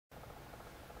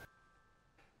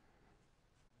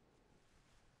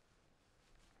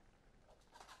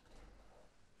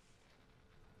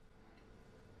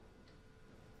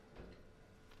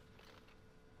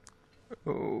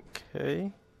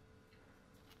Okay.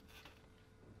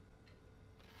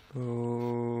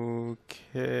 Okay.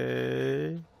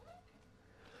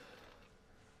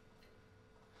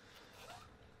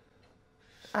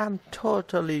 I'm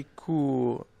totally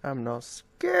cool. I'm not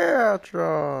scared.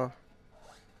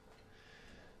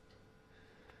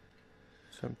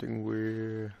 Something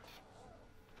weird.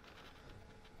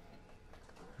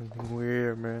 Something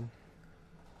weird, man.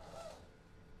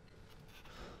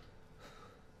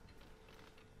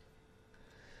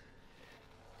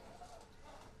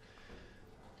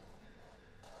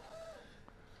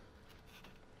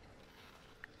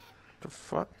 The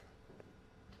fuck?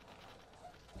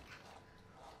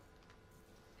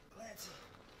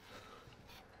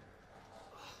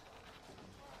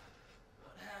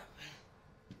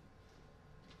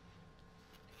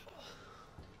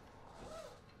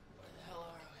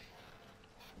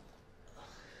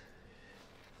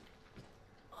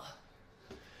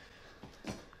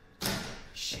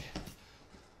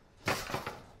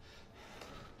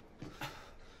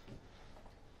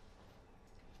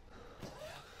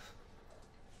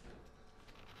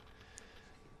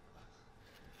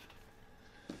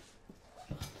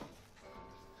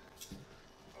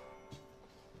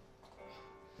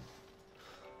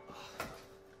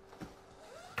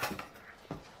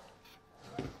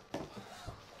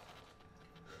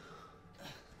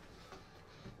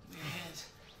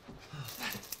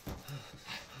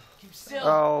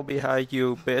 Oh, behind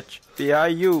you, bitch.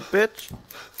 Behind you, bitch.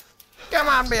 Come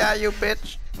on, behind you,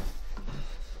 bitch.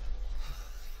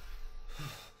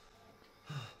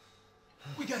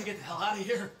 We gotta get the hell out of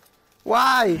here.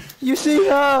 Why? You see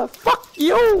her? Fuck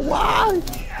you. Why?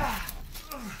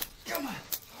 Come on.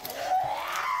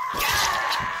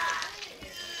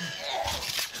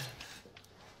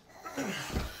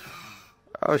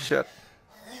 Oh shit.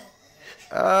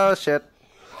 Oh shit.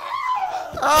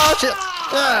 Oh shit.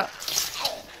 Ah.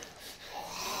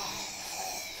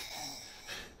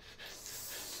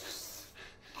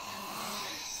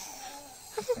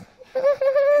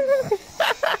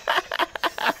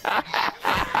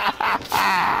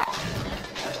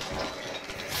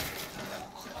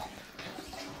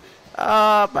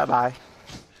 Bye bye.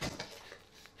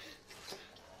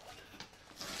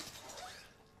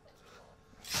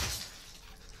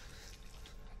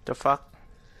 The fuck?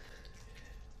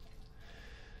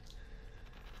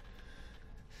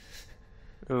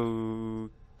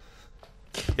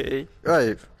 Okay.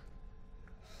 Right.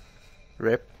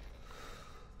 Rip.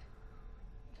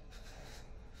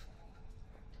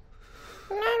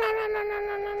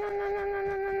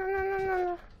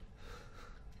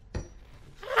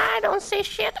 I don't see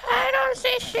shit. I don't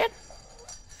see shit.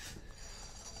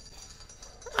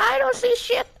 I don't see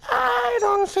shit. I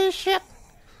don't see shit.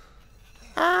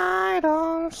 I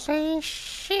don't see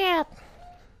shit.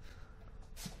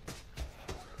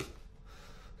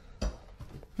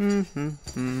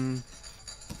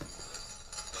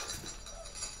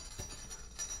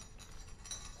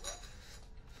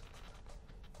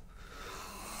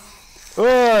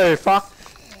 Oi, fuck.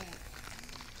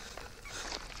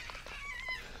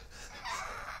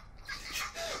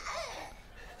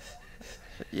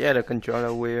 Yeah, the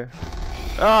controller weird.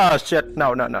 Oh shit,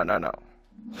 no. No.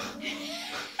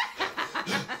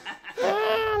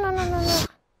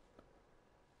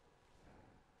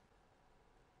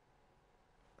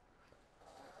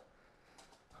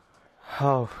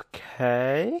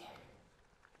 Okay.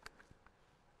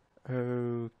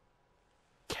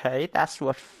 Okay, that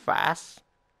was fast.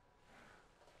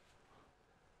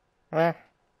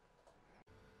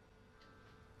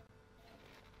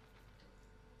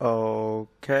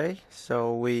 Okay,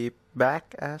 so we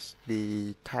back as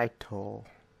the title.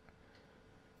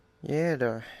 Yeah,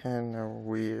 the hand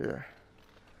weird.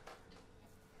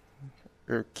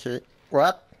 Okay,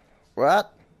 what?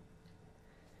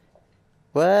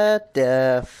 What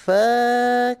the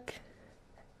fuck?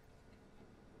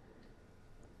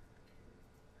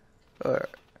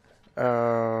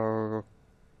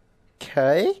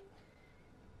 Okay.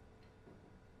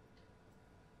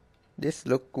 This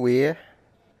look weird.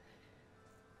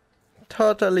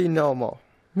 Totally normal.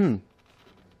 You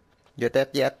dead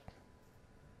yet?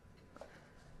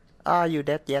 Are you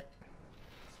dead yet?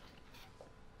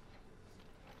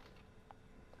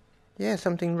 Yeah,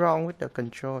 something wrong with the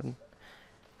control.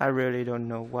 I really don't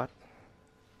know what.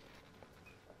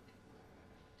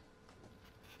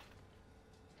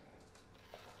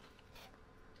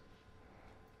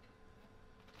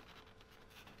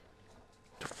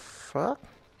 The fuck?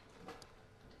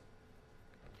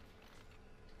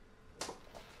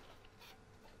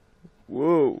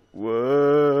 Whoa.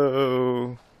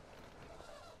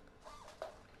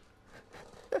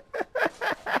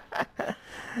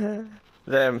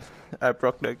 Damn, I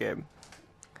broke the game.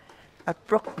 I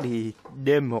broke the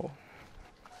demo.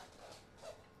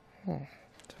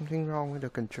 Something wrong with the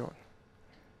control.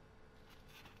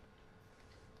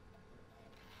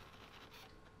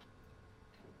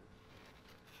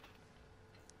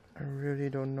 I really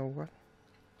don't know what.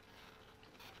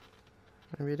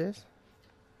 Maybe this?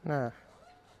 Nah.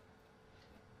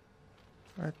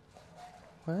 What?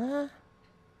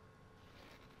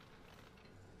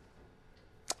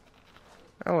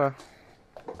 Oh well.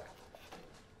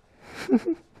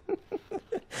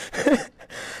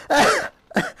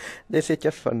 This is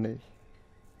just funny.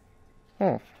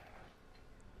 Well,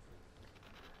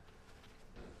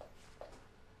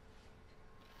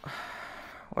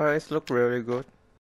 it looks really good.